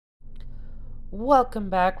Welcome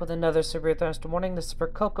back with another severe thunderstorm warning. This is for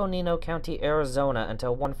Coconino County, Arizona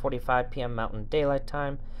until 1:45 p.m. Mountain Daylight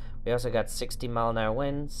Time. We also got 60-mile-an-hour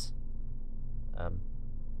winds.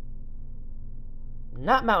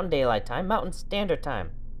 Not Mountain Daylight Time, Mountain Standard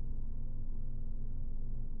Time.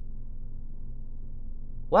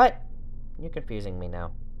 What? You're confusing me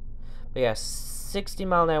now. But yeah,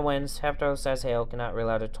 60-mile-an-hour winds, half-dollar-sized hail, cannot rule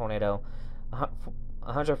out a tornado.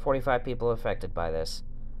 145 people affected by this.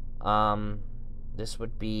 This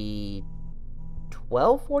would be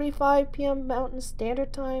 12:45 p.m. Mountain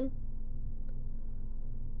Standard Time,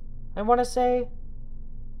 I want to say.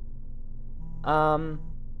 But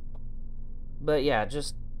yeah,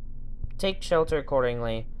 just take shelter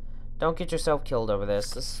accordingly. Don't get yourself killed over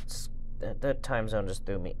this. That time zone just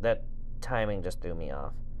threw me. That timing just threw me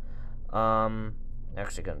off.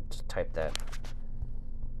 Actually gonna just type that.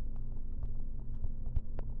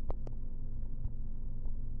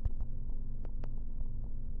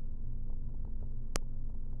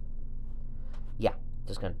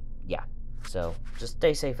 Yeah, so just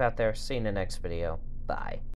stay safe out there. See you in the next video. Bye.